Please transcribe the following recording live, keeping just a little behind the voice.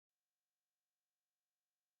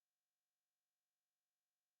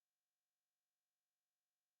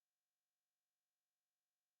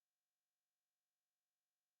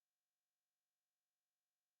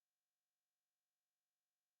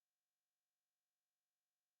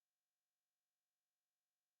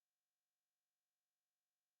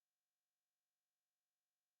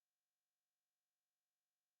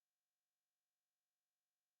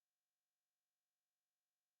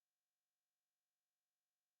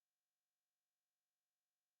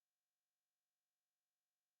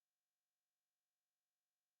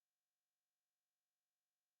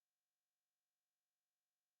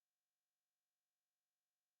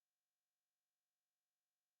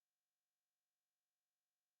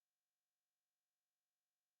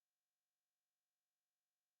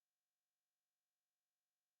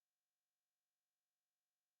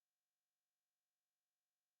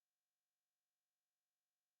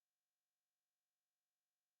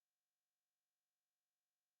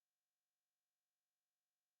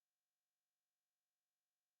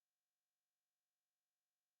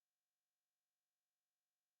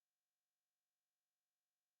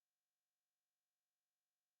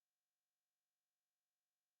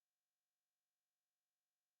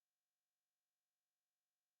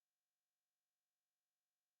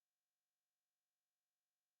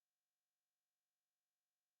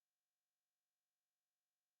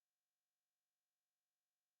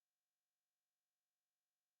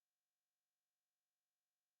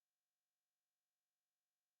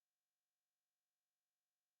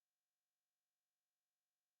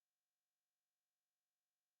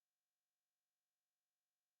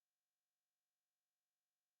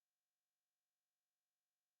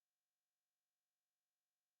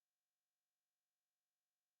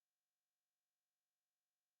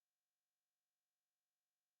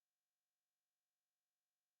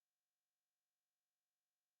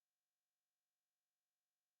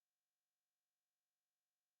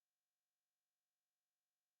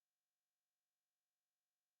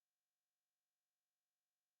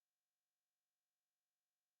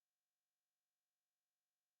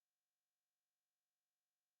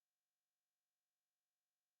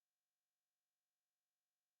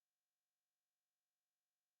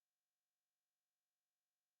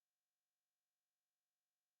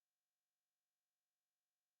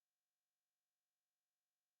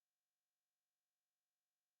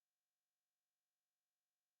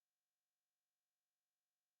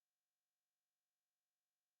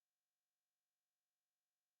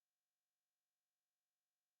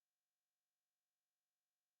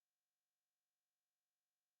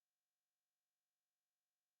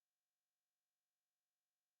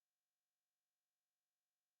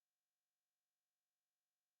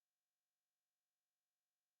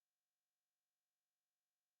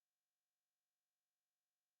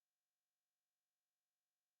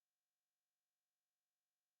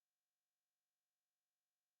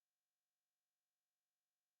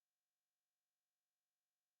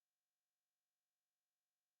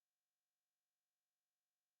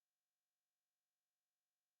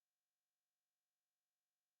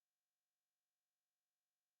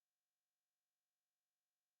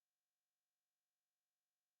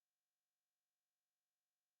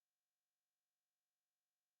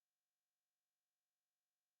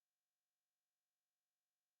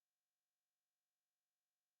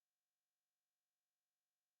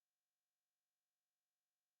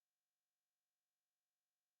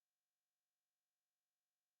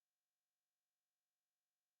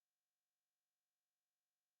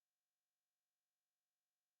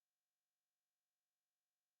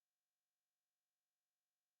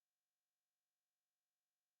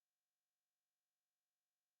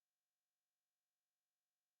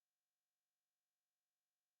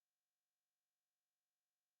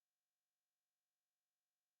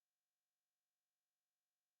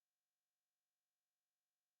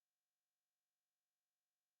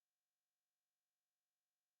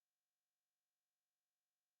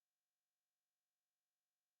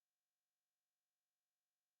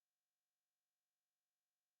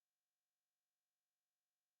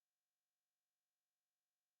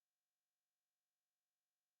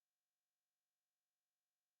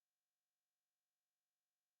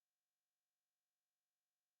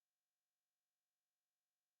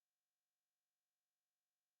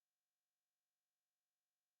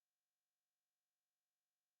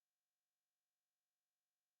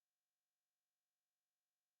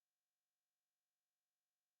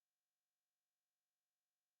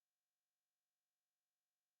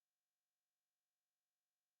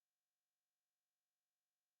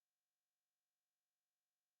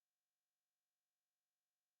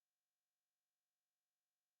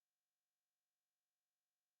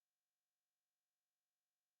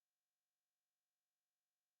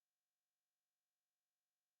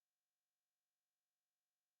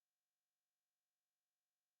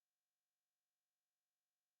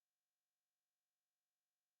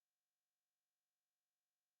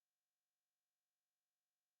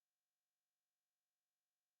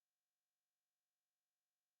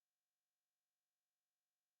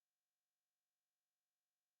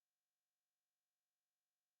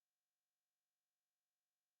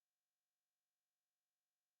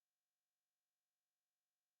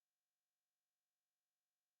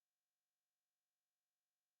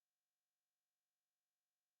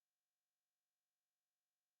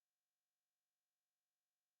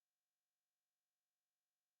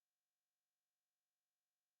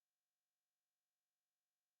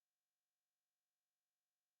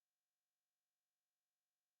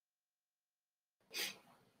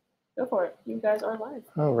Go for it. You guys are live.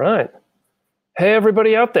 All right. Hey,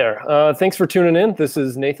 everybody out there. Thanks for tuning in. This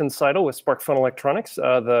is Nathan Seidle with SparkFun Electronics,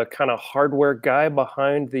 the kind of hardware guy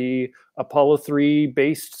behind the Apollo 3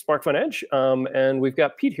 based SparkFun Edge. And we've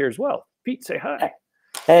got Pete here as well. Pete, say hi.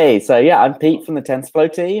 Hey, so yeah, I'm Pete from the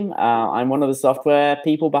TensorFlow team. I'm one of the software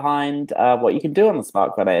people behind what you can do on the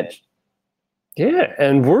SparkFun Edge. Yeah,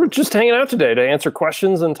 and we're just hanging out today to answer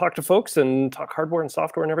questions and talk to folks and talk hardware and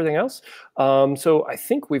software and everything else. So I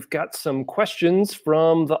think we've got some questions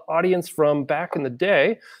from the audience from back in the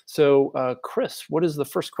day. So Chris, what is the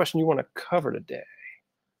first question you want to cover today?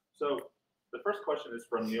 So the first question is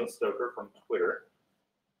from Neil Stoker from Twitter.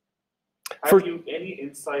 Have you any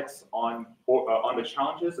insights on the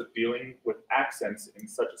challenges of dealing with accents in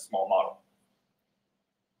such a small model?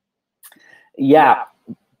 Yeah.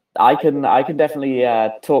 I can definitely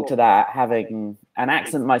talk to that, having an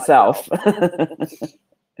accent myself.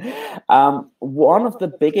 One of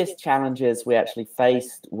the biggest challenges we actually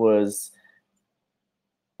faced was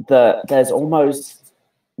that there's almost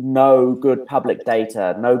no good public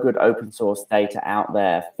data, no good open source data out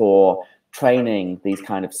there for training these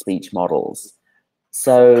kind of speech models.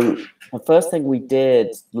 So the first thing we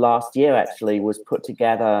did last year actually was put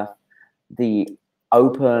together the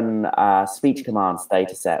open speech commands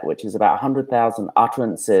data set, which is about 100,000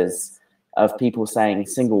 utterances of people saying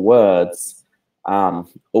single words, all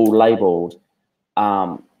labeled,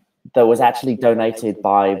 that was actually donated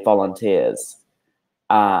by volunteers.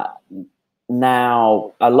 Now,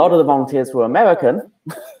 a lot of the volunteers were American,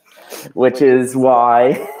 which is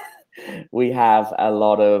why we have a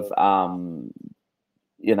lot of,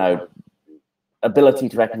 ability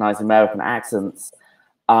to recognize American accents.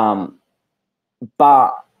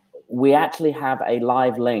 But we actually have a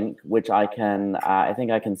live link, which I think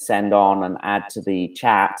I can send on and add to the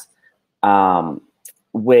chat,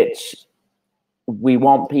 which we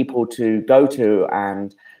want people to go to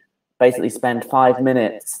and basically spend 5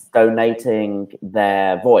 minutes donating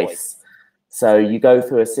their voice. So you go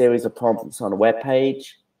through a series of prompts on a web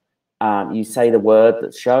page, you say the word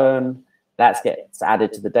that's shown, that gets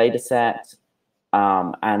added to the data set,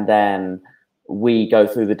 and then we go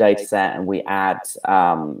through the data set and we'll add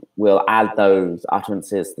those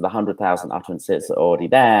utterances to the 100,000 utterances that are already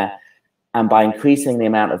there. And by increasing the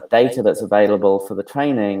amount of data that's available for the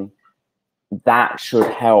training, that should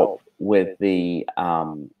help with the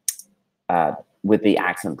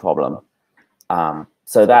accent problem.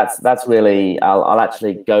 So that's really, I'll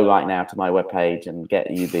actually go right now to my webpage and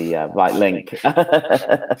get you the right link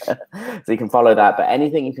so you can follow that. But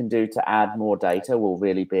anything you can do to add more data will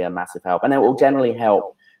really be a massive help. And it will generally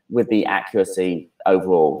help with the accuracy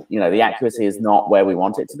overall. The accuracy is not where we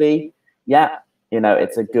want it to be yet.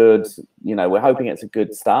 It's a good, we're hoping it's a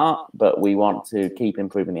good start, but we want to keep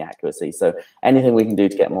improving the accuracy. So anything we can do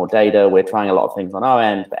to get more data, we're trying a lot of things on our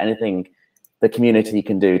end, but anything the community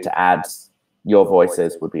can do to add your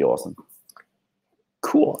voices would be awesome.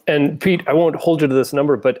 Cool. And Pete, I won't hold you to this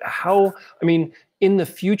number, but in the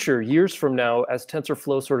future, years from now, as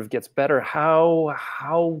TensorFlow sort of gets better,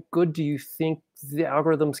 how good do you think the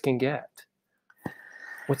algorithms can get?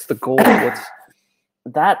 What's the goal?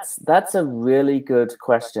 That's a really good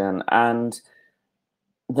question. And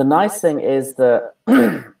the nice thing is that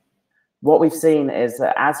what we've seen is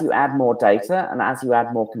that as you add more data and as you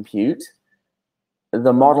add more compute,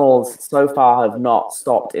 the models so far have not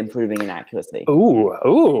stopped improving in accuracy.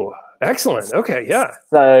 Ooh, excellent. Okay, yeah.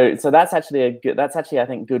 So that's actually I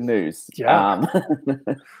think good news. Yeah.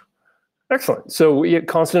 Excellent. So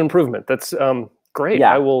constant improvement. That's great.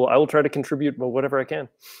 Yeah. I will try to contribute whatever I can.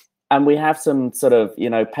 And we have some sort of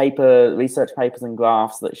research papers and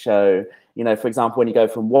graphs that show, for example, when you go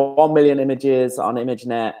from 1 million images on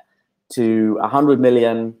ImageNet to 100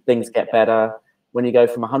 million, things get better. When you go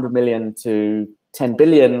from 100 million to 10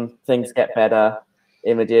 billion, things get better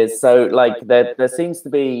images. So there seems to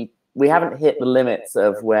be, we haven't hit the limits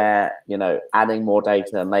of where, adding more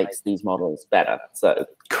data makes these models better. So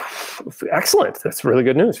excellent. That's really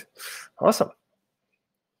good news. Awesome.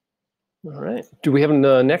 All right. Do we have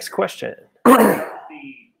the next question? Can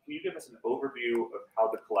you give us an overview of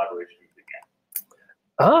how the collaboration began?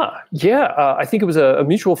 I think it was a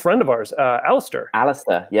mutual friend of ours, Alistair.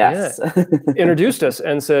 Alistair, yes. Yeah. Introduced us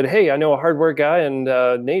and said, hey, I know a hardware guy, and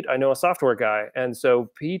Nate, I know a software guy. And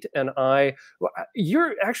so Pete and I,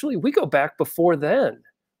 we go back before then.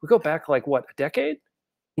 We go back like, what, a decade?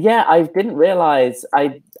 Yeah, I didn't realize,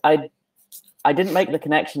 I didn't make the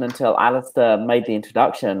connection until Alistair made the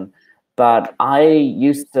introduction. But I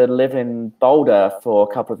used to live in Boulder for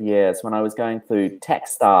a couple of years when I was going through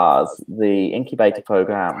TechStars, the incubator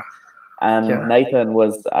program. And Nathan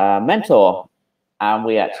was a mentor And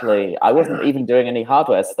I wasn't even doing any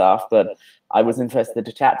hardware stuff, but I was interested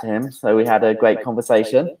to chat to him. So we had a great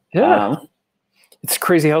conversation. Yeah. It's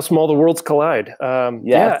crazy how small the worlds collide.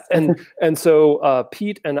 Yes. Yeah, and so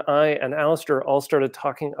Pete and I and Alistair all started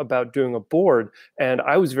talking about doing a board, and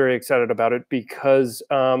I was very excited about it because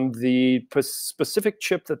the specific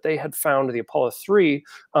chip that they had found, the Apollo 3,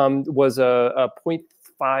 was a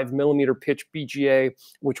 0.5 millimeter pitch BGA,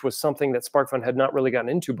 which was something that SparkFun had not really gotten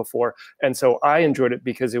into before. And so I enjoyed it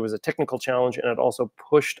because it was a technical challenge and it also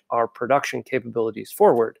pushed our production capabilities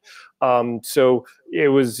forward. So it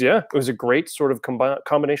was a great sort of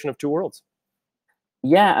combination of two worlds.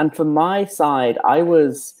 Yeah, and from my side, I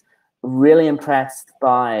was really impressed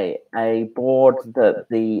by a board that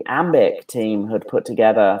the Ambic team had put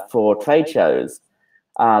together for trade shows.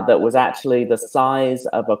 That was actually the size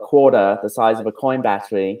of a quarter, the size of a coin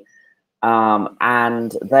battery.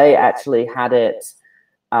 And they actually had it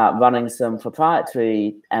running some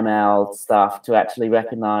proprietary ML stuff to actually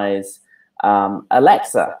recognize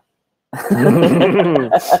Alexa.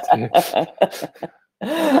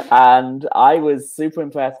 And I was super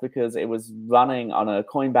impressed because it was running on a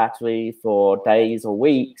coin battery for days or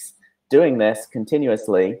weeks, doing this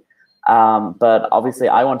continuously. But obviously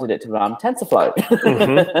I wanted it to run TensorFlow.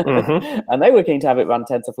 And they were keen to have it run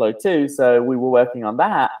TensorFlow too, so we were working on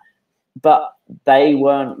that. But they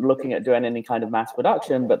weren't looking at doing any kind of mass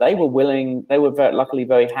production, but they were willing, they were luckily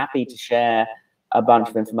very happy to share a bunch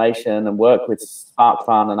of information and work with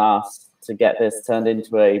SparkFun and us to get this turned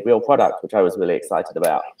into a real product, which I was really excited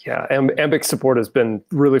about. Yeah, Ambic support has been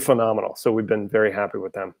really phenomenal, so we've been very happy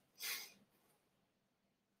with them.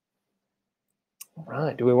 All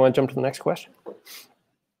right, do we want to jump to the next question?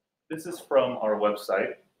 This is from our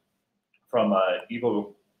website, from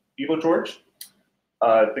Evo George.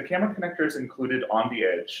 The camera connector is included on the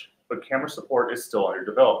edge, but camera support is still under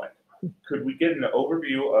development. Could we get an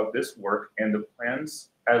overview of this work and the plans,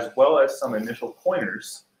 as well as some initial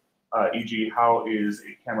pointers, e.g. how is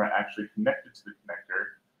a camera actually connected to the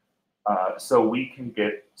connector, so we can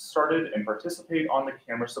get started and participate on the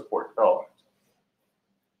camera support development?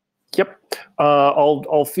 Yep,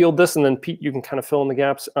 I'll field this, and then Pete, you can kind of fill in the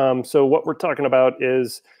gaps. So what we're talking about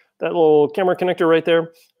is that little camera connector right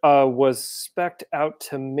there was spec'd out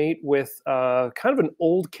to mate with kind of an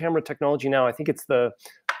old camera technology now. I think it's the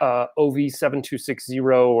OV7260,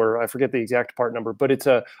 or I forget the exact part number, but it's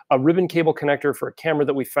a ribbon cable connector for a camera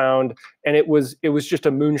that we found, and it was just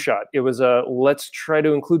a moonshot. It was a let's try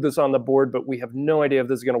to include this on the board, but we have no idea if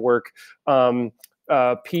this is going to work.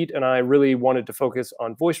 Pete and I really wanted to focus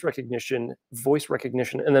on voice recognition,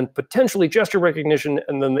 and then potentially gesture recognition,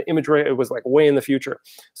 and then the image it was like way in the future.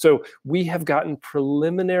 So we have gotten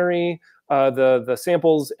preliminary, the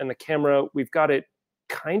samples and the camera, we've got it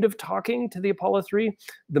kind of talking to the Apollo 3.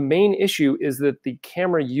 The main issue is that the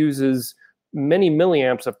camera uses many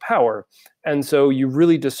milliamps of power, and so you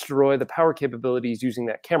really destroy the power capabilities using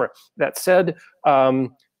that camera. That said,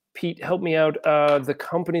 Pete, help me out. The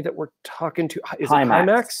company that we're talking to, is it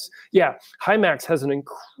Himax? Yeah, Himax has an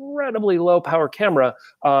incredibly low power camera,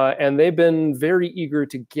 and they've been very eager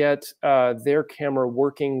to get their camera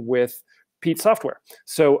working with Pete's software.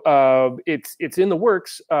 So it's in the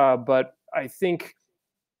works, but I think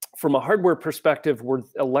from a hardware perspective, we're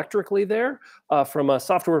electrically there. From a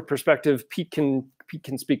software perspective, Pete can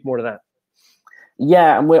speak more to that.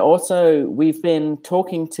 Yeah, and we've been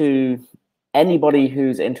talking to anybody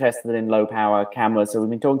who's interested in low power cameras. So we've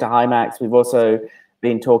been talking to Himax. We've also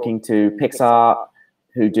been talking to Pixar,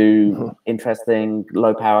 who do interesting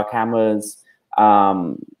low power cameras.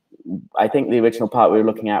 I think the original part we were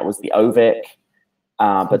looking at was the Ovic,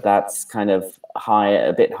 but that's kind of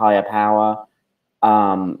a bit higher power.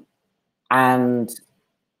 And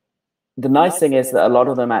the nice thing is that a lot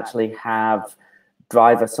of them actually have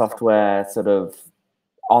driver software sort of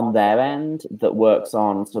on their end that works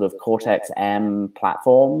on sort of Cortex-M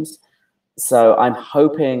platforms. So I'm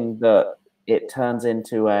hoping that it turns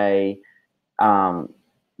into a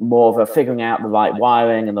more of a figuring out the right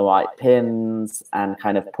wiring and the right pins and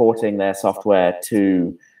kind of porting their software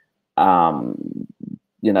to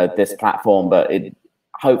this platform. But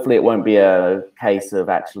hopefully it won't be a case of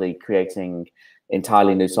actually creating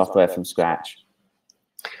entirely new software from scratch.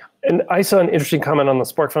 And I saw an interesting comment on the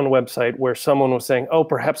SparkFun website where someone was saying, oh,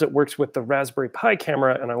 perhaps it works with the Raspberry Pi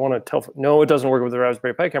camera. And I want to tell, no, it doesn't work with the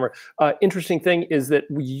Raspberry Pi camera. Interesting thing is that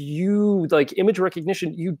like image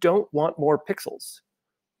recognition, you don't want more pixels.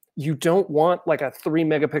 You don't want like a 3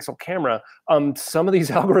 megapixel camera. Some of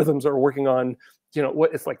these algorithms are working on you know,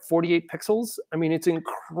 what it's like 48 pixels. I mean, it's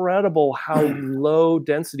incredible how low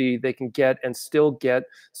density they can get and still get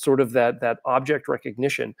sort of that object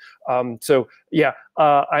recognition. So yeah,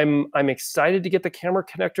 I'm excited to get the camera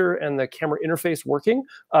connector and the camera interface working.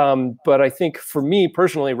 But I think for me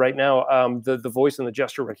personally, right now, the voice and the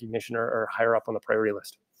gesture recognition are higher up on the priority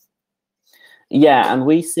list. Yeah, and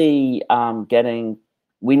we see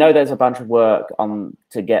we know there's a bunch of work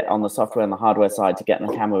to get on the software and the hardware side to get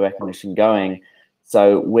the camera recognition going.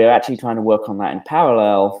 So we're actually trying to work on that in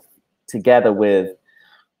parallel, together with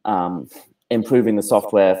improving the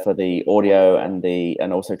software for the audio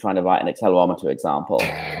and also trying to write an accelerometer example.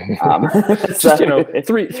 Just, you know,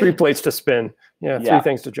 three plates to spin. Yeah, three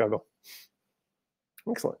things to juggle.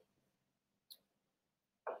 Excellent.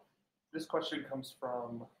 This question comes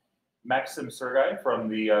from Maxim Sergei from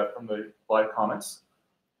the live comments.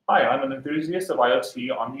 Hi, I'm an enthusiast of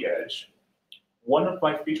IoT on the edge. One of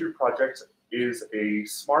my featured projects is a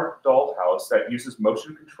smart dollhouse that uses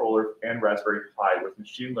motion controller and Raspberry Pi with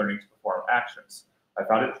machine learning to perform actions. I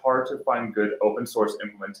found it hard to find good open source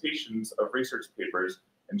implementations of research papers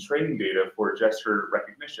and training data for gesture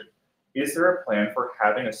recognition. Is there a plan for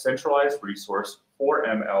having a centralized resource for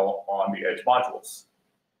ML on the edge modules?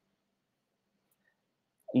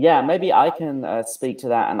 Yeah, maybe I can speak to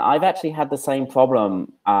that. And I've actually had the same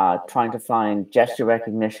problem trying to find gesture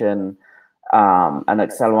recognition and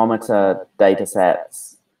accelerometer data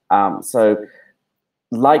sets. So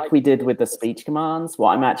like we did with the speech commands,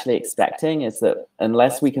 what I'm actually expecting is that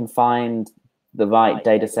unless we can find the right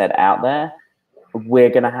data set out there, we're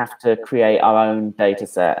going to have to create our own data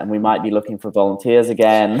set, and we might be looking for volunteers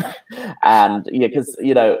again. And yeah, because,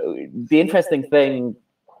 you know, the interesting thing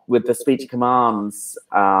with the speech commands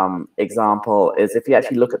example is if you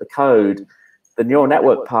actually look at the code, the neural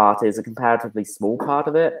network part is a comparatively small part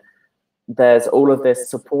of it. There's all of this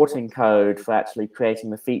supporting code for actually creating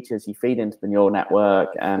the features you feed into the neural network,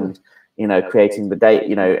 and, you know, creating the data,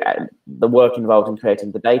 you know, the work involved in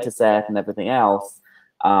creating the data set and everything else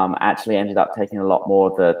actually ended up taking a lot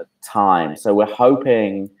more of the time. So we're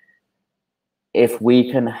hoping if we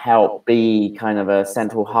can help be kind of a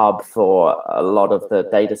central hub for a lot of the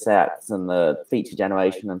data sets and the feature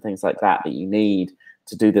generation and things like that that you need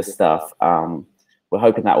to do this stuff, we're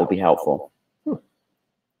hoping that will be helpful.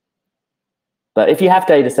 But if you have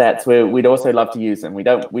data sets, we'd also love to use them. We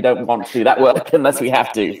don't want to do that work unless we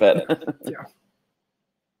have to. But yeah,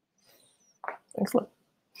 excellent.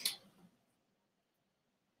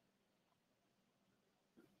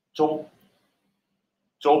 Joel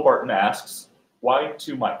Barton asks, why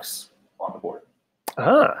 2 mics on the board?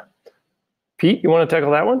 Pete, you want to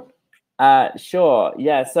tackle that one? Sure.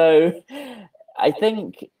 Yeah. So I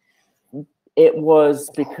think it was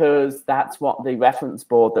because that's what the reference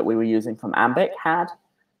board that we were using from Ambic had.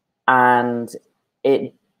 And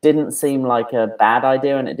it didn't seem like a bad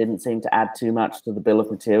idea, and it didn't seem to add too much to the bill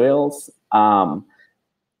of materials.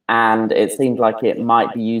 And it seemed like it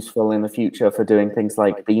might be useful in the future for doing things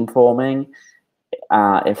like beamforming,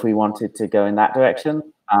 if we wanted to go in that direction.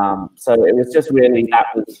 So it was just really, that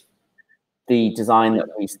was the design that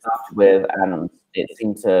we started with, and it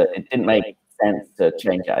didn't make sense to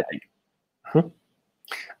change it, I think.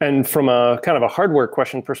 And from a kind of a hardware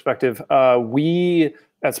question perspective, we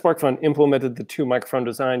at SparkFun implemented the 2 microphone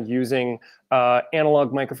design using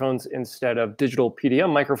analog microphones instead of digital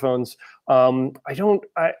PDM microphones. I'm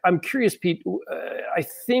curious, Pete, I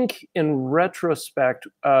think in retrospect,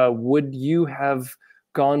 would you have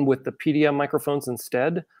gone with the PDM microphones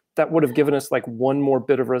instead? That would have given us like 1 more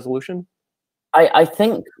bit of resolution? I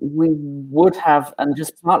think we would have, and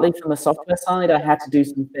just partly from the software side, I had to do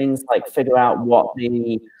some things like figure out what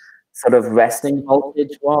the sort of resting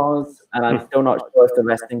voltage was, and I'm still not sure if the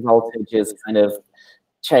resting voltage is kind of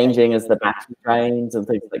changing as the battery drains and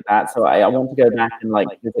things like that. So I want to go back and like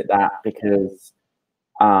visit that, because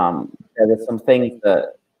there were some things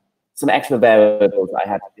some extra variables I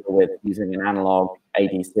had to deal with using an analog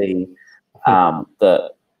ADC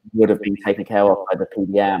that would have been taken care of by the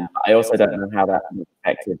PDM. I also don't know how that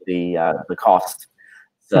affected the cost.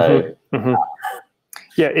 So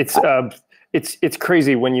yeah, it's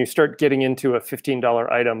crazy when you start getting into a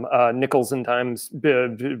 $15 item. Nickels and dimes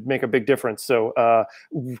make a big difference. So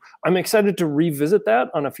I'm excited to revisit that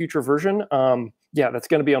on a future version. Yeah, that's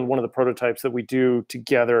going to be on one of the prototypes that we do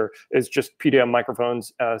together. Is just PDM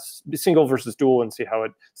microphones, single versus dual, and see how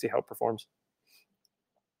it performs.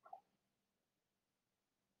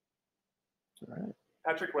 All right.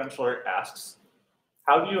 Patrick Rensler asks,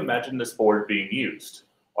 how do you imagine this board being used?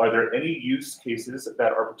 Are there any use cases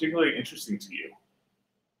that are particularly interesting to you?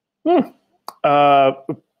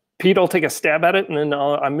 Pete, I'll take a stab at it, and then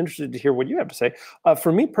I'm interested to hear what you have to say.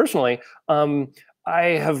 For me personally, I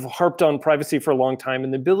have harped on privacy for a long time,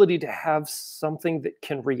 and the ability to have something that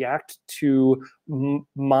can react to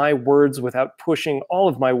my words without pushing all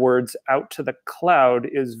of my words out to the cloud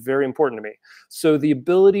is very important to me. So the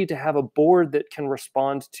ability to have a board that can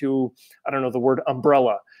respond to, I don't know, the word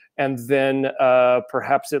umbrella, and then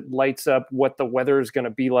perhaps it lights up what the weather is going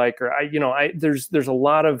to be like, or there's a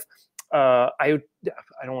lot of I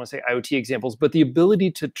don't want to say IoT examples, but the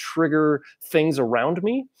ability to trigger things around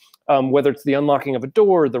me, whether it's the unlocking of a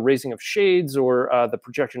door, the raising of shades, or the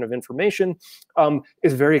projection of information,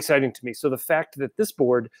 is very exciting to me. So the fact that this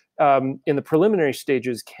board in the preliminary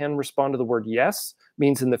stages can respond to the word yes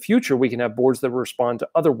means in the future we can have boards that respond to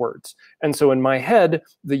other words. And so in my head,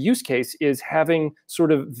 the use case is having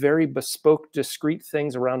sort of very bespoke, discrete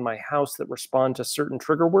things around my house that respond to certain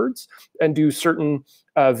trigger words and do certain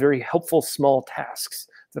very helpful small tasks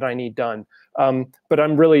that I need done. But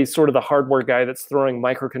I'm really sort of the hardware guy that's throwing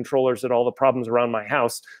microcontrollers at all the problems around my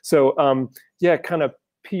house. So yeah, kind of,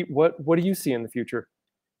 Pete, what do you see in the future?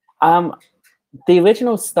 The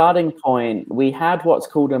original starting point, we had what's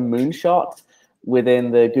called a moonshot within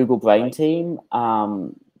the Google Brain team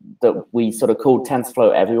that we sort of called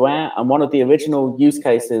TensorFlow Everywhere. And one of the original use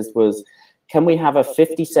cases was, can we have a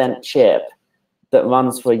 50-cent chip that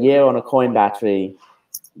runs for a year on a coin battery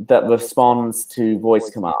that responds to voice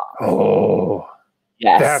commands? Oh,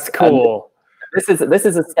 yes, that's cool. And this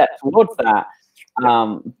is a step towards that.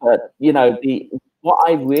 But what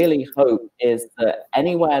I really hope is that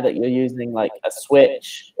anywhere that you're using like a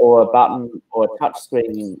switch or a button or a touch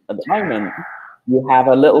screen at the moment, you have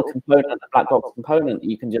a little component, a black box component that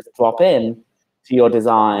you can just drop in to your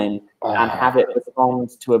design and have it respond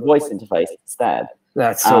to a voice interface instead.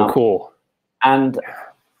 That's so cool. And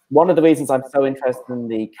one of the reasons I'm so interested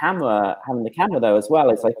in having the camera though as well,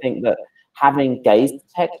 is I think that having gaze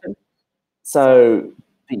detection, so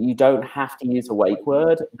that you don't have to use a wake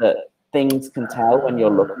word, that things can tell when you're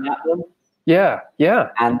looking at them. Yeah, yeah.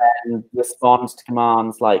 And then respond to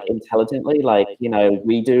commands like intelligently, like,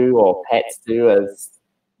 we do or pets do as,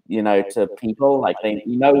 to people, like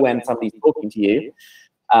when somebody's talking to you.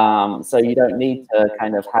 So you don't need to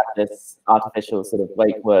kind of have this artificial sort of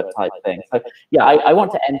wake word type thing. So yeah, I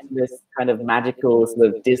want to enter this kind of magical sort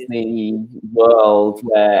of Disney world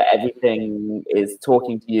where everything is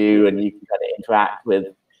talking to you and you can kind of interact with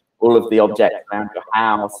all of the objects around your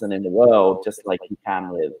house and in the world, just like you can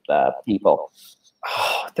with people.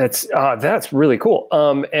 Oh, that's really cool.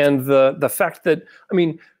 And the fact that, I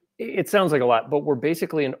mean, it sounds like a lot, but we're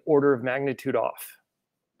basically an order of magnitude off.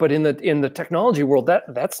 But in the technology world,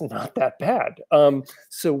 that's not that bad.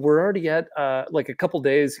 So we're already at like a couple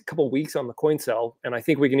weeks on the coin cell, and I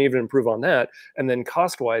think we can even improve on that. And then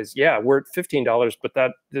cost-wise, yeah, we're at $15, but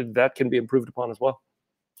that can be improved upon as well.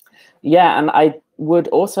 Yeah, and I would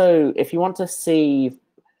also, if you want to see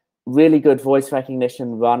really good voice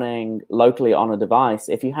recognition running locally on a device,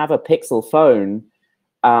 if you have a Pixel phone,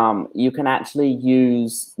 you can actually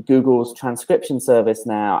use Google's transcription service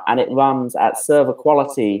now, and it runs at server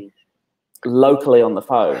quality locally on the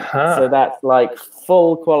phone. So that's like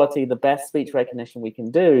full quality, the best speech recognition we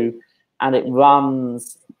can do, and it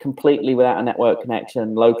runs completely without a network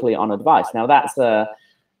connection locally on a device. Now that's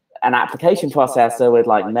an application processor with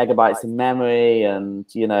like megabytes in memory and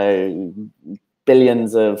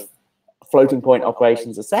billions of floating point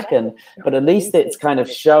operations a second, but at least it's kind of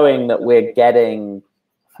showing that we're getting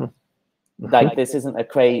like this isn't that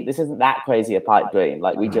crazy a pipe dream.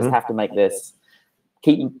 Like we just have to make this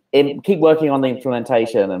keep working on the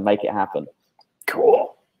implementation and make it happen.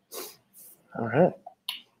 Cool. All right.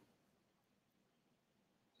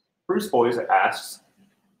 Bruce Boys asks,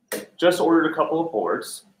 just ordered a couple of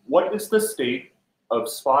boards. What is the state of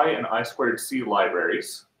SPI and I2C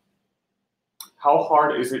libraries? How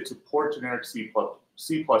hard is it to port generic C++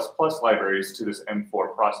 libraries to this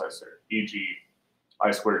M4 processor, e.g.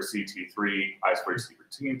 I2C T3,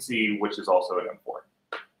 I2C T, which is also an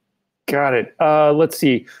M4? Got it. Let's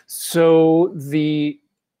see. So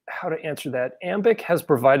how to answer that? Ambic has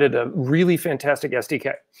provided a really fantastic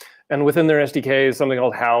SDK. And within their SDK is something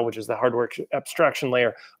called HAL, which is the hardware abstraction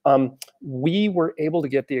layer. We were able to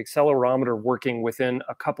get the accelerometer working within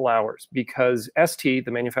a couple hours because ST,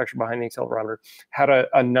 the manufacturer behind the accelerometer, had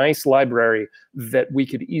a nice library that we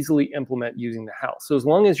could easily implement using the HAL. So as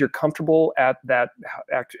long as you're comfortable at that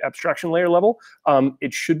abstraction layer level,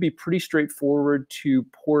 it should be pretty straightforward to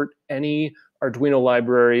port any Arduino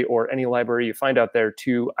library or any library you find out there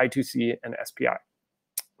to I2C and SPI.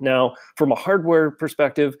 Now, from a hardware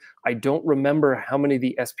perspective, I don't remember how many of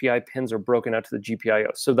the SPI pins are broken out to the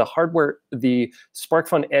GPIOs. So the hardware, the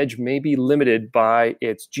SparkFun Edge may be limited by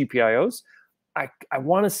its GPIOs. I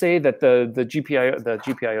want to say that the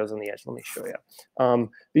GPIOs on the edge. Let me show you.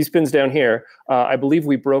 These pins down here, I believe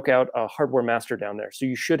we broke out a hardware master down there. So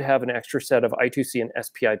you should have an extra set of I2C and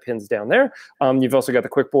SPI pins down there. You've also got the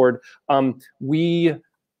quick board.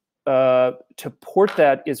 To port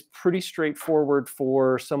that is pretty straightforward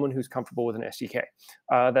for someone who's comfortable with an SDK.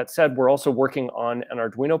 That said, we're also working on an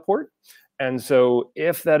Arduino port. And so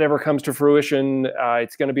if that ever comes to fruition,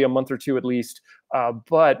 it's going to be a month or two at least,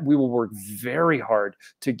 but we will work very hard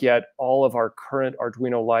to get all of our current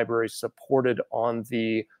Arduino libraries supported on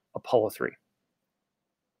the Apollo 3.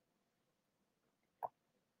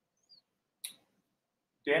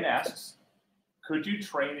 Dan asks, could you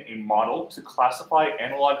train a model to classify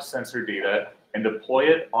analog sensor data and deploy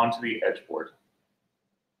it onto the edge board?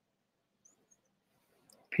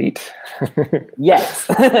 Pete? Yes.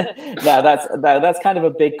 No, that's kind of a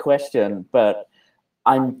big question, but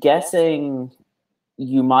I'm guessing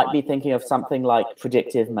you might be thinking of something like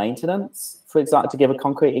predictive maintenance, for example, to give a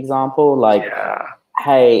concrete example, like,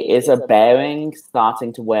 hey, is a bearing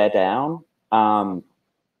starting to wear down?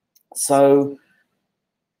 So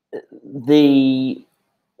the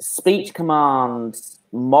speech command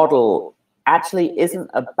model actually isn't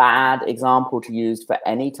a bad example to use for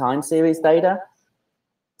any time series data.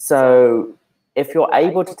 So if you're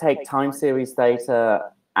able to take time series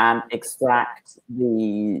data and extract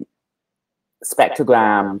the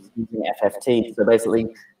spectrograms using FFT, so basically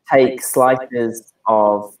take slices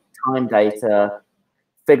of time data,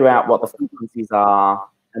 figure out what the frequencies are,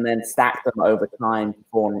 and then stack them over time to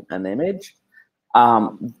form an image,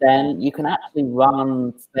 then you can actually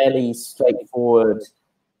run fairly straightforward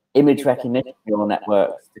image recognition neural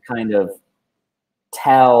networks to kind of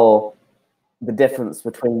tell the difference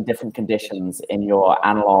between different conditions in your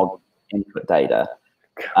analog input data.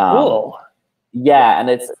 Cool. Yeah,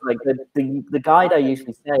 and it's like the guide I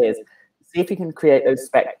usually say is see if you can create those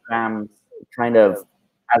spectrograms kind of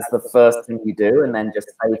as the first thing you do, and then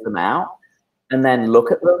just save them out, and then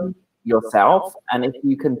look at them yourself. And if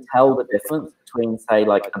you can tell the difference between, say,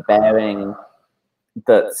 like a bearing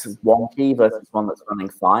that's wonky versus one that's running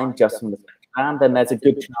fine just from the spectrogram, then there's a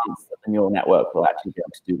good chance that the neural network will actually be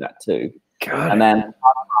able to do that too. And then, of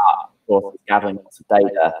course, is gathering lots of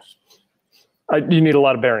data. You need a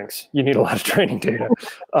lot of bearings. You need a lot of training data.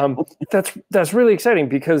 That's really exciting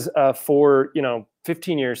because for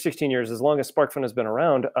 15 years, 16 years, as long as SparkFun has been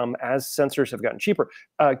around, as sensors have gotten cheaper,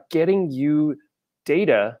 getting you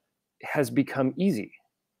data has become easy.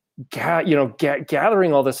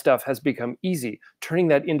 Gathering all this stuff has become easy. Turning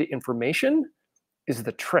that into information is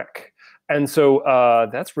the trick. And so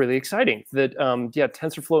that's really exciting that,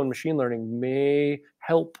 TensorFlow and machine learning may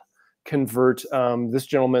help convert this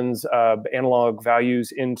gentleman's analog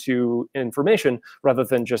values into information rather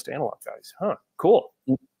than just analog values. Huh, cool.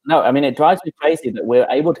 No, I mean, it drives me crazy that we're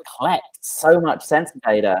able to collect so much sensor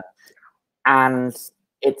data, and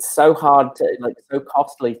it's so hard to, so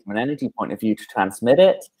costly from an energy point of view to transmit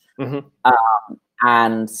it.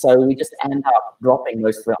 And so we just end up dropping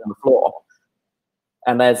most of it on the floor.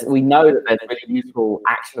 And we know that there's really useful,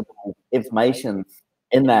 actionable information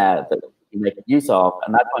in there that we can make use of,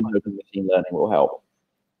 and that's why hoping machine learning will help.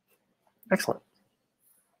 Excellent.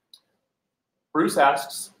 Bruce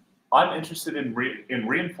asks, I'm interested in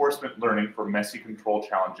reinforcement learning for messy control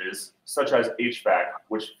challenges, such as HVAC,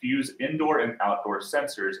 which fuse indoor and outdoor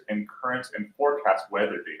sensors and current and forecast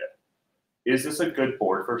weather data. Is this a good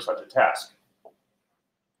board for such a task?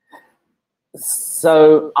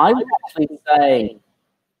 So I would actually say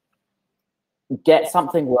get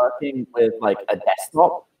something working with like a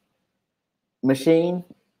desktop machine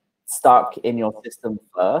stuck in your system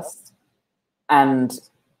first, and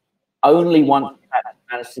only once you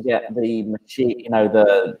manage to get the machine,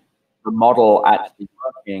 the model actually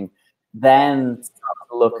working, then start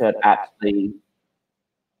to look at actually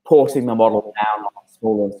porting the model down on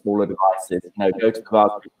smaller and smaller devices. Go to the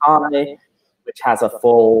Raspberry Pi, which has a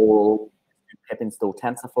full pip install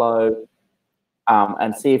TensorFlow,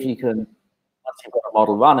 and see if you can, once you've got a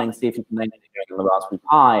model running, see if you can then integrate it on the Raspberry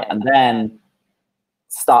Pi, and then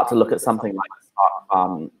start to look at something like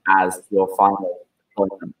SparkFun as your final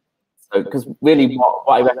deployment. So, because really what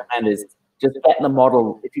I recommend is just get the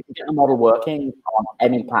model, if you can get the model working on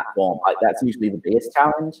any platform, like that's usually the biggest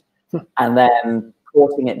challenge, and then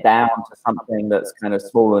porting it down to something that's kind of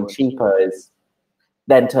smaller and cheaper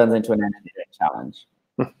then turns into an engineering challenge.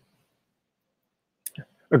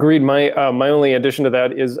 Agreed. My only addition to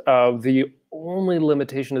that is the only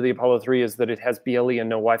limitation of the Apollo 3 is that it has BLE and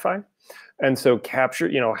no Wi-Fi. And so capture,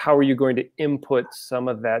 how are you going to input some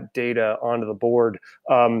of that data onto the board?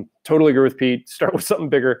 Totally agree with Pete. Start with something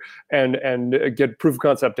bigger and get proof of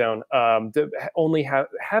concept down.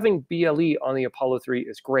 Having BLE on the Apollo 3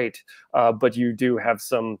 is great, but you do have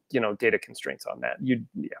some, data constraints on that.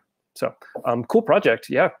 So cool project.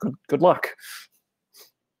 Yeah, good luck.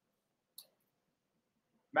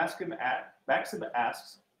 Maxim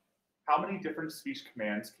asks, how many different speech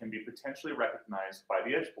commands can be potentially recognized by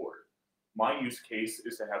the edge board? My use case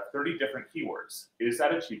is to have 30 different keywords. Is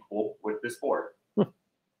that achievable with this board?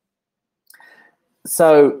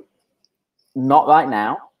 So not right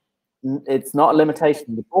now. It's not a limitation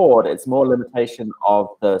of the board. It's more a limitation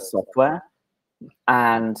of the software.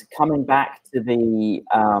 And coming back to the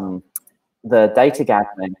data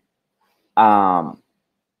gathering,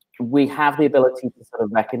 we have the ability to sort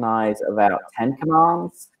of recognize about 10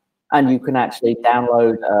 commands, and you can actually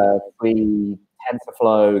download a free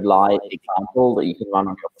TensorFlow-like example that you can run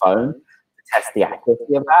on your phone to test the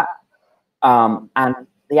accuracy of that. And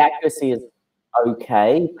the accuracy is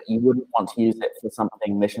okay, but you wouldn't want to use it for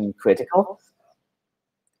something mission critical.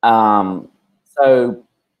 So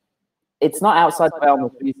it's not outside the realm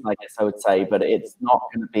of reason, I guess I would say, but it's not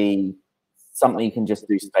going to be something you can just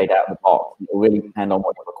do straight out of the box. It will really depend on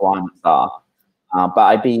what your requirements are.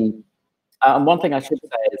 But and one thing I should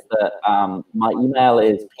say is that my email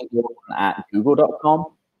is pete@google.com.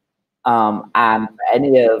 And for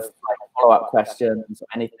any of follow-up questions or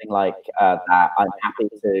anything like that, I'm happy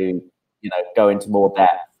to go into more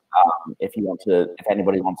depth if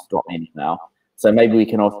anybody wants to drop me an email. So maybe we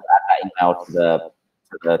can also add that email to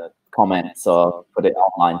the comments or put it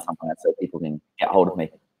online somewhere so people can get hold of me.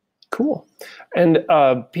 Cool. And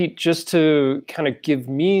Pete, just to kind of give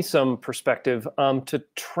me some perspective, to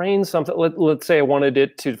train something, let's say I wanted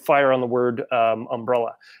it to fire on the word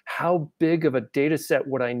umbrella. How big of a data set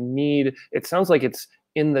would I need? It sounds like it's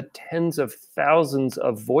in the tens of thousands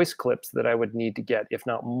of voice clips that I would need to get, if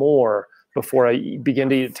not more, before I begin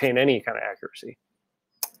to attain any kind of accuracy.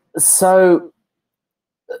 So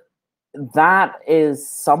that is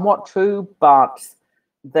somewhat true, but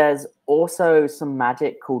there's also some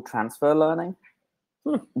magic called transfer learning,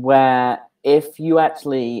 where if you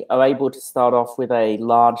actually are able to start off with a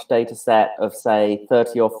large data set of, say,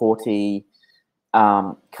 30 or 40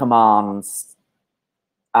 commands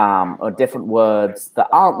or different words that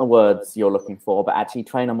aren't the words you're looking for, but actually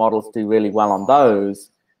trainer models do really well on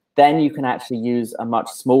those, then you can actually use a much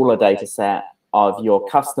smaller data set of your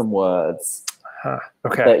custom words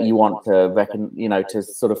that you want to to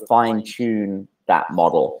sort of fine tune that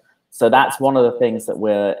model. So that's one of the things that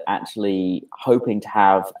we're actually hoping to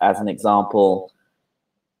have as an example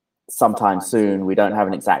sometime soon. We don't have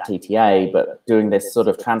an exact ETA, but doing this sort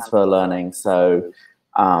of transfer learning. So,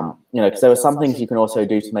 because there are some things you can also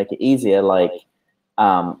do to make it easier. Like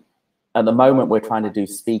at the moment, we're trying to do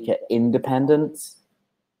speaker independent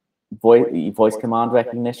voice command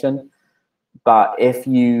recognition. But if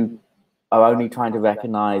you are only trying to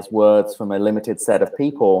recognize words from a limited set of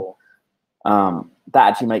people, that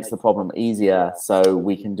actually makes the problem easier. So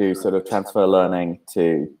we can do sort of transfer learning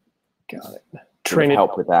to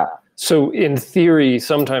help with that. So in theory,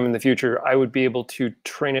 sometime in the future, I would be able to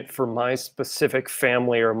train it for my specific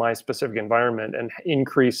family or my specific environment and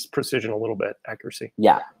increase precision a little bit, accuracy.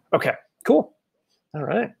 Yeah. Okay, cool. All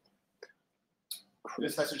right.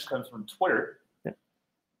 This message comes from Twitter. Yeah.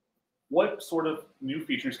 What sort of new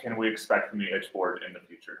features can we expect from the Edge board in the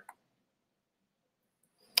future?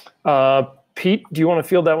 Pete, do you want to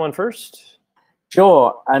field that one first?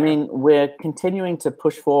 Sure. I mean, we're continuing to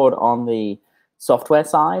push forward on the software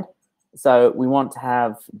side. So we want to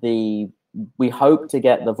have we hope to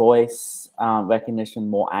get the voice recognition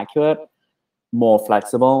more accurate, more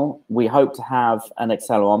flexible. We hope to have an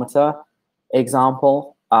accelerometer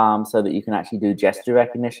example so that you can actually do gesture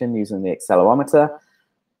recognition using the accelerometer.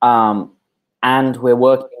 And we're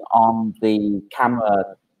working on the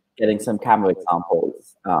camera, getting some camera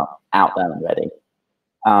examples out there and ready.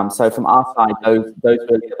 So from our side, those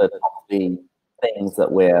really are the top three things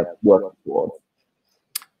that we're working towards.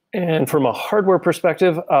 And from a hardware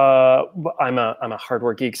perspective, I'm a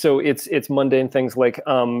hardware geek, so it's mundane things like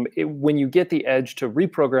when you get the Edge, to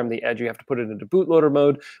reprogram the Edge, you have to put it into bootloader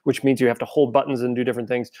mode, which means you have to hold buttons and do different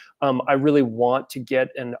things. I really want to get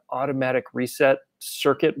an automatic reset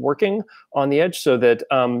circuit working on the edge, so that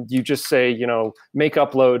you just say, make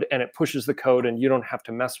upload, and it pushes the code, and you don't have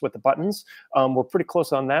to mess with the buttons. We're pretty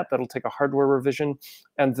close on that. That'll take a hardware revision.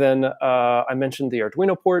 And then I mentioned the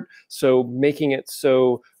Arduino port, so making it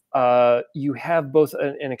so you have both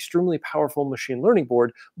an extremely powerful machine learning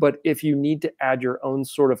board, but if you need to add your own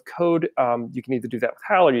sort of code, you can either do that with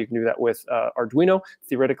HAL or you can do that with Arduino,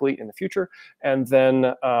 theoretically, in the future. And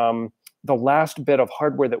then the last bit of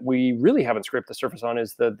hardware that we really haven't scraped the surface on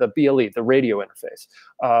is the BLE, the radio interface.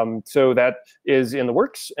 So that is in the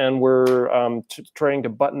works, and we're trying to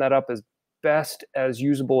button that up as best as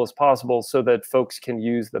usable as possible so that folks can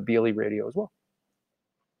use the BLE radio as well.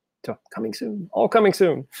 So coming soon, all coming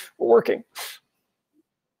soon. We're working.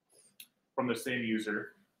 From the same user,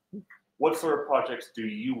 what sort of projects do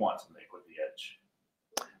you want to make with the Edge?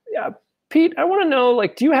 Yeah, Pete, I want to know,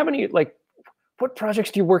 do you have any, what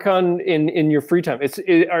projects do you work on in your free time?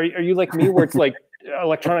 Are you like me, where it's like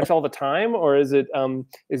electronics all the time, or is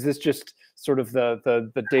this just sort of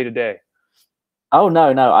the day-to-day? Oh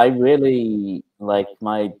no, I really like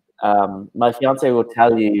my fiance will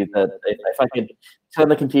tell you that if I could turn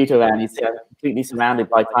the computer around, you see I'm completely surrounded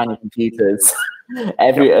by tiny computers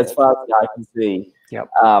as far as the eye can see. Yep.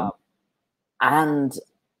 And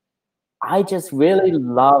I just really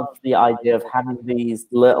love the idea of having these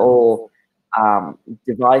little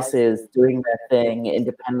devices doing their thing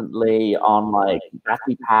independently on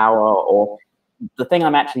battery power, or the thing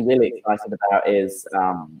I'm actually really excited about is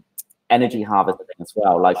energy harvesting as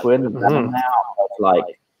well. We're in the realm now of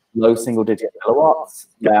low single-digit kilowatts,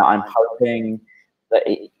 where I'm hoping that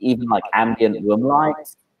even ambient room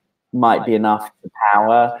light might be enough to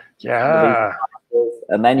power. Yeah.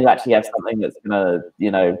 And then you actually have something that's gonna,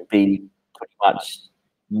 be pretty much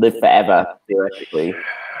live forever, theoretically,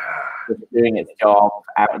 just doing its job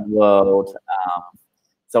out in the world.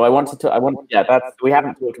 So we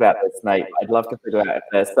haven't talked about this, Nate. I'd love to figure out if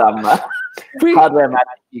there's some hardware magic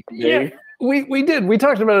you can do. Yeah, we did. We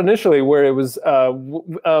talked about it initially, where it was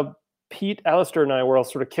Pete, Alistair, and I were all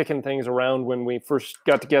sort of kicking things around when we first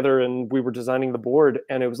got together and we were designing the board.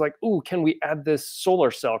 And it was like, ooh, can we add this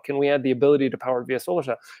solar cell? Can we add the ability to power via solar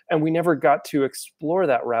cell? And we never got to explore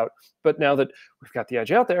that route. But now that we've got the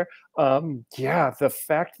Edge out there, the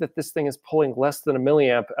fact that this thing is pulling less than a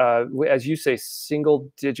milliamp, as you say,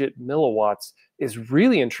 single-digit milliwatts, is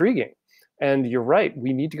really intriguing. And you're right,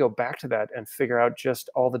 we need to go back to that and figure out just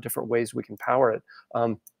all the different ways we can power it.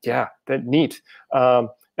 That's neat.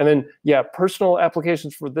 And then, personal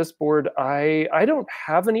applications for this board, I don't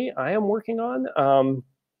have any I am working on.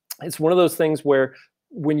 It's one of those things where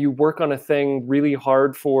when you work on a thing really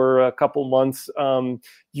hard for a couple months,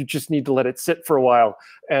 you just need to let it sit for a while.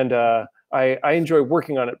 And I enjoy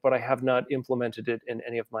working on it, but I have not implemented it in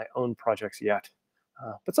any of my own projects yet.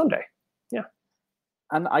 But someday, yeah.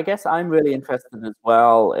 And I guess I'm really interested as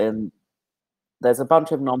well in, there's a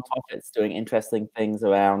bunch of nonprofits doing interesting things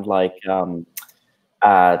around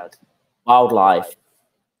wildlife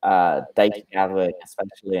data gathering,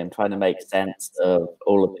 especially, and trying to make sense of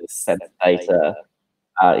all of this sensor data.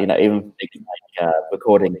 Even things like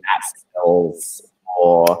recording bat cells,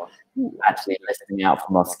 or actually listening out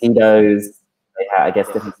for mosquitoes. I guess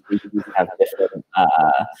different species have different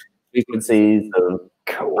frequencies of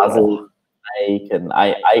buzzes. And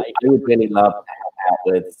I would really love to help out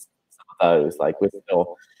with some of those.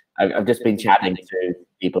 I've just been chatting to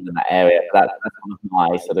people in that area. That's one of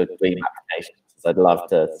my sort of dream applications. I'd love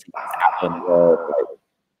to see this happen,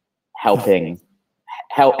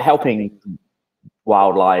 helping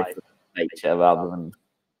wildlife, nature, rather than.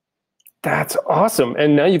 That's awesome.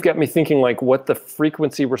 And now you've got me thinking what the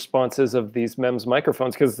frequency responses of these MEMS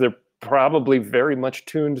microphones, because they're probably very much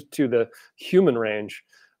tuned to the human range.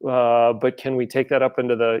 But can we take that up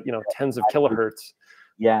into the tens of kilohertz?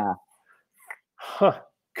 Yeah. Huh.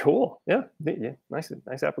 Cool. Yeah. Nice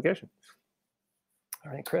application.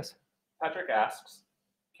 All right, Chris. Patrick asks,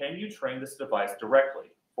 can you train this device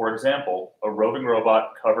directly? For example, a roving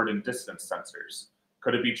robot covered in distance sensors.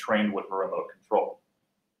 Could it be trained with a remote control?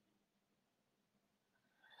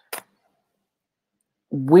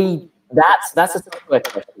 That's a similar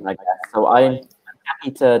question, I guess. So I'm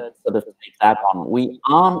happy to sort of take that on. We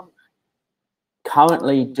aren't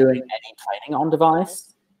currently doing any training on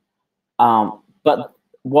device, but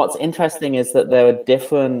what's interesting is that there are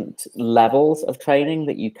different levels of training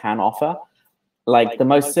that you can offer. The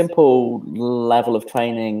most simple level of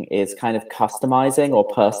training is kind of customizing or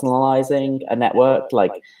personalizing a network,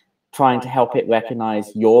 trying to help it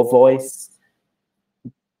recognize your voice,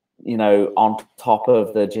 on top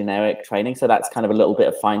of the generic training. So that's kind of a little bit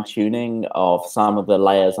of fine tuning of some of the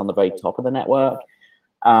layers on the very top of the network.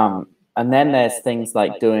 And then there's things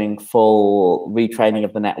like doing full retraining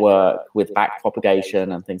of the network with back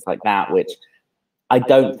propagation and things like that, which I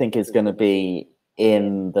don't think is going to be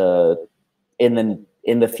in the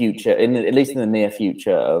future, at least in the near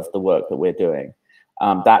future of the work that we're doing.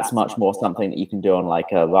 That's much more something that you can do on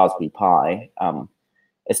like a Raspberry Pi,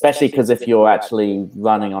 especially because if you're actually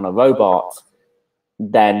running on a robot,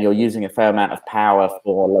 then you're using a fair amount of power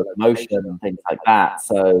for locomotion and things like that.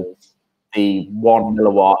 So the 1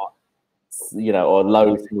 milliwatt, or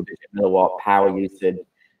low single-digit milliwatt power usage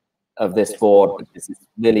of this board, which is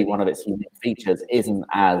really one of its unique features, isn't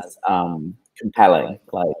as compelling.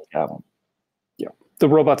 Yeah, the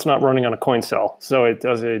robot's not running on a coin cell, so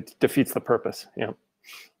it defeats the purpose. Yeah.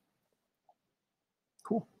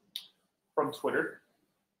 Cool. From Twitter,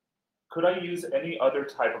 could I use any other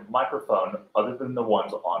type of microphone other than the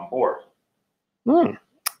ones on board?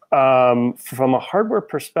 From a hardware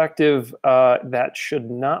perspective, that should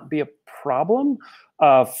not be a problem.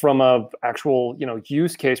 From a actual,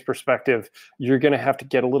 use case perspective, you're going to have to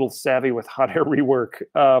get a little savvy with hot air rework.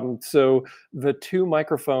 So the two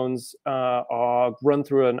microphones run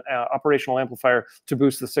through an operational amplifier to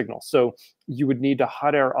boost the signal. So you would need to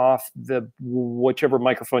hot air off whichever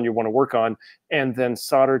microphone you want to work on, and then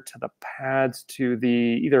solder to the pads to the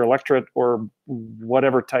either electret or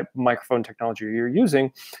whatever type of microphone technology you're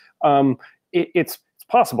using. It's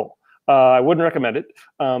possible. I wouldn't recommend it.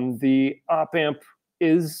 The op amp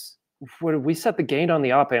is, we set the gain on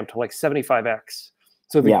the op amp to like 75x.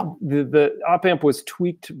 So the op amp was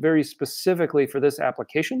tweaked very specifically for this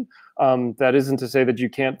application. That isn't to say that you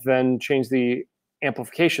can't then change the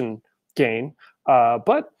amplification gain,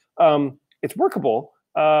 but it's workable.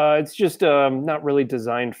 It's just not really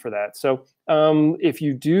designed for that. So if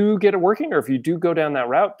you do get it working, or if you do go down that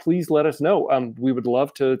route, please let us know. We would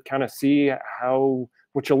love to kind of see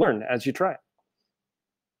what you learn as you try it.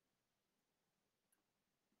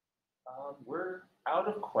 We're out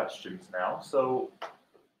of questions now. So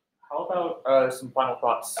how about some final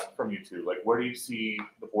thoughts from you two? Like, where do you see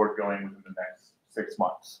the board going within the next 6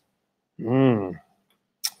 months?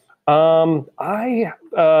 I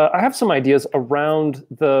have some ideas around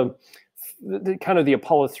the kind of the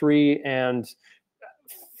Apollo 3, and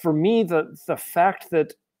for me, the fact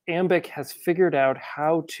that Ambic has figured out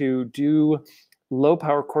how to do low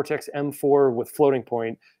power Cortex M4 with floating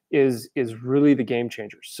point is really the game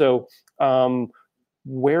changer. So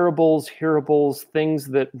wearables, hearables, things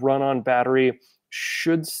that run on battery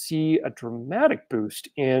should see a dramatic boost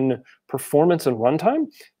in performance and runtime,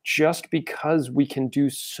 just because we can do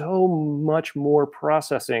so much more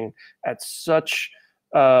processing at such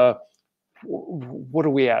what are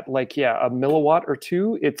we at? Like, a milliwatt or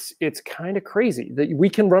two. It's kind of crazy that we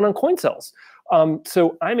can run on coin cells.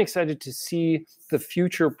 So I'm excited to see the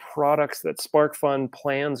future products that SparkFun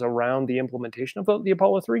plans around the implementation of the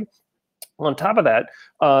Apollo 3. On top of that,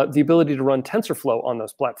 the ability to run TensorFlow on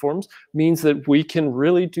those platforms means that we can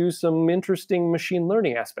really do some interesting machine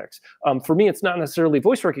learning aspects. For me, it's not necessarily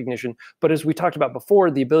voice recognition, but as we talked about before,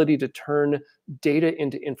 the ability to turn data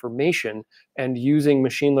into information and using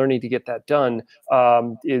machine learning to get that done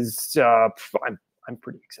is, I'm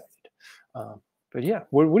pretty excited. But yeah,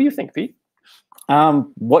 what do you think, Pete?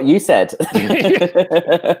 What you said.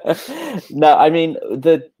 No, I mean,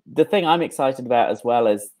 the thing I'm excited about as well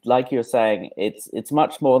is, like you were saying, it's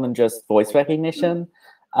much more than just voice recognition.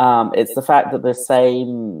 It's the fact that the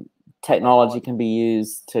same technology can be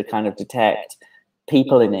used to kind of detect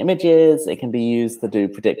people in images. It can be used to do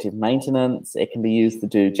predictive maintenance. It can be used to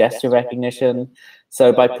do gesture recognition.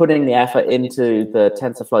 So by putting the effort into the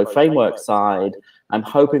TensorFlow framework side, I'm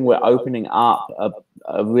hoping we're opening up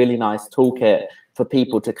a really nice toolkit for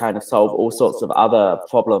people to kind of solve all sorts of other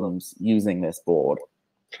problems using this board.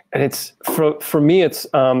 And it's for me, it's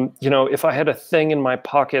if I had a thing in my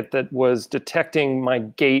pocket that was detecting my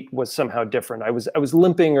gait was somehow different, I was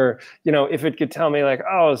limping, or if it could tell me like,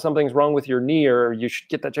 oh, something's wrong with your knee, or you should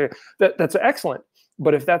get that checked, that's excellent.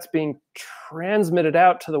 But if that's being transmitted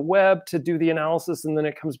out to the web to do the analysis and then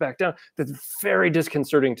it comes back down, that's very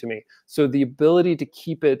disconcerting to me. So the ability to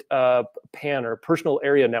keep it PAN, or personal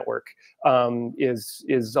area network,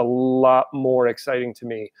 is a lot more exciting to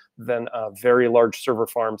me than very large server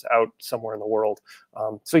farms out somewhere in the world.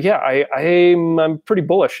 So yeah, I'm pretty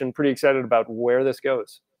bullish and pretty excited about where this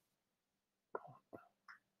goes.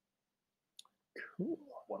 Cool.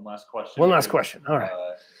 One last question. One last question. All right.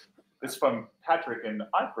 This is from Patrick, and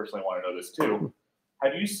I personally want to know this too.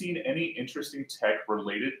 Have you seen any interesting tech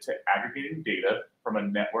related to aggregating data from a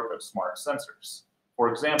network of smart sensors? For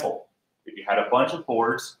example, if you had a bunch of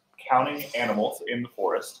boards counting animals in the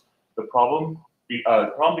forest, the problem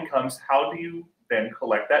becomes, how do you then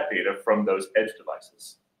collect that data from those edge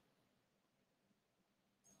devices?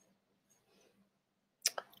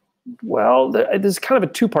 Well, this is kind of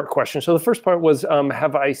a two-part question. So the first part was,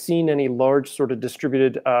 have I seen any large sort of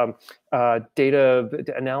distributed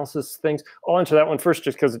data analysis things? I'll answer that one first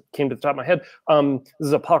just because it came to the top of my head. This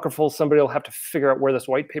is apocryphal. Somebody will have to figure out where this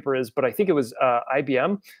white paper is, but I think it was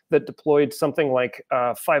IBM that deployed something like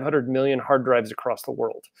 500 million hard drives across the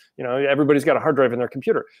world. You know, everybody's got a hard drive in their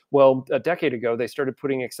computer. Well, a decade ago, they started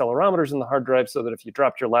putting accelerometers in the hard drive so that if you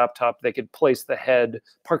dropped your laptop, they could place the head,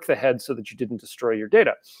 park the head so that you didn't destroy your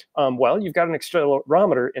data. Well, you've got an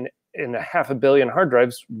accelerometer in 500 million hard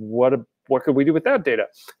drives. What could we do with that data?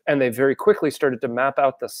 And they very quickly started to map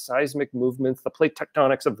out the seismic movements, the plate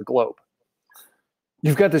tectonics of the globe.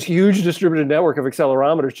 You've got this huge distributed network of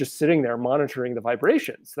accelerometers just sitting there monitoring the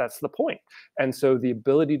vibrations. That's the point. And so the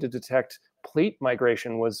ability to detect plate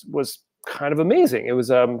migration was kind of amazing. It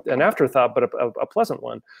was an afterthought, but a pleasant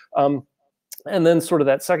one. And then sort of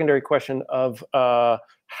that secondary question of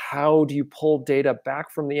how do you pull data back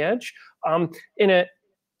from the edge?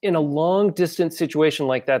 In a long distance situation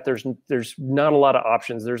like that, there's not a lot of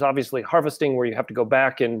options. There's obviously harvesting where you have to go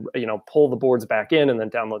back and pull the boards back in and then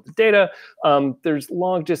download the data. There's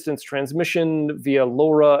long distance transmission via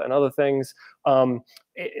LoRa and other things.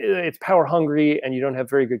 It's power hungry and you don't have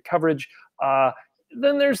very good coverage.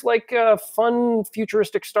 Then there's like fun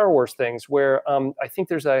futuristic Star Wars things where I think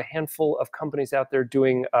there's a handful of companies out there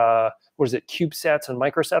doing, CubeSats and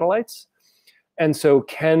microsatellites. And so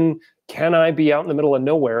can I be out in the middle of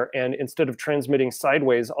nowhere and instead of transmitting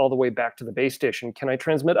sideways all the way back to the base station, can I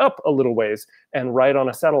transmit up a little ways and ride on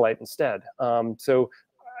a satellite instead? So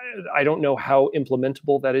I don't know how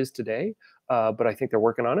implementable that is today, but I think they're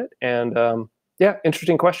working on it. And yeah,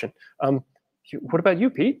 interesting question. What about you,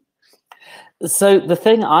 Pete? So the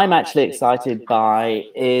thing I'm actually excited by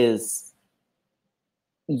is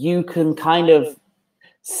you can kind of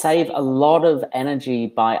save a lot of energy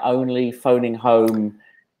by only phoning home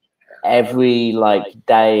every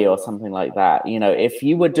day or something like that. You know, if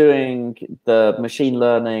you were doing the machine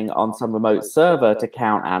learning on some remote server to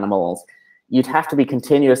count animals, you'd have to be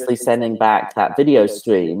continuously sending back that video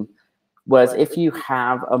stream. Whereas if you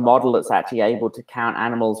have a model that's actually able to count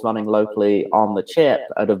animals running locally on the chip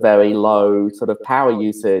at a very low sort of power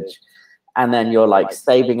usage, and then you're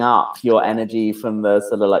saving up your energy from the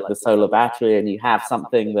sort of the solar battery, and you have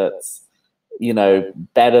something that's,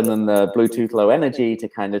 better than the Bluetooth low energy to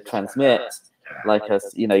kind of transmit,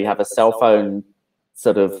 you have a cell phone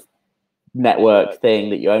sort of network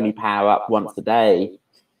thing that you only power up once a day.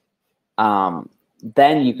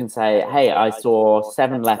 Then you can say, hey, I saw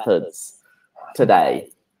 7 leopards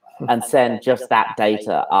today, and send just that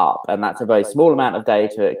data up. And that's a very small amount of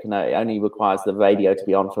data. It only requires the radio to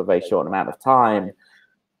be on for a very short amount of time.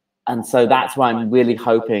 And so that's why I'm really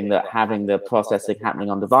hoping that having the processing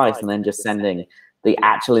happening on device and then just sending the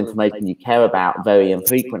actual information you care about very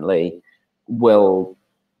infrequently will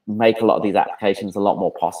make a lot of these applications a lot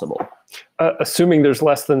more possible. Assuming there's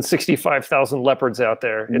less than 65,000 leopards out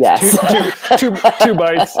there, it's yes. two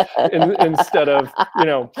bytes instead of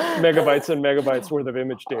megabytes and megabytes worth of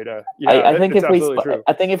image data. Yeah, I think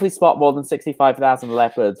if we spot more than 65,000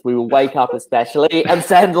 leopards, we will wake up especially and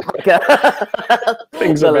send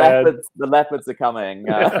things are bad. The leopards are coming.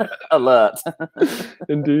 Alert.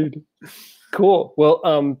 Indeed. Cool.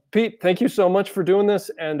 Well, Pete, thank you so much for doing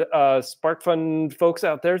this. And SparkFun folks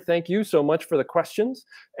out there, thank you so much for the questions.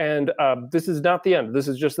 And this is not the end. This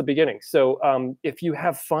is just the beginning. So if you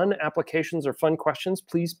have fun applications or fun questions,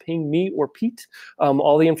 please ping me or Pete.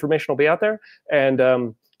 All the information will be out there.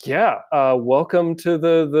 And yeah, welcome to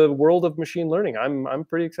the world of machine learning. I'm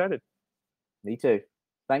pretty excited. Me too.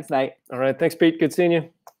 Thanks, Nate. All right. Thanks, Pete. Good seeing you.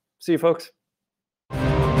 See you, folks.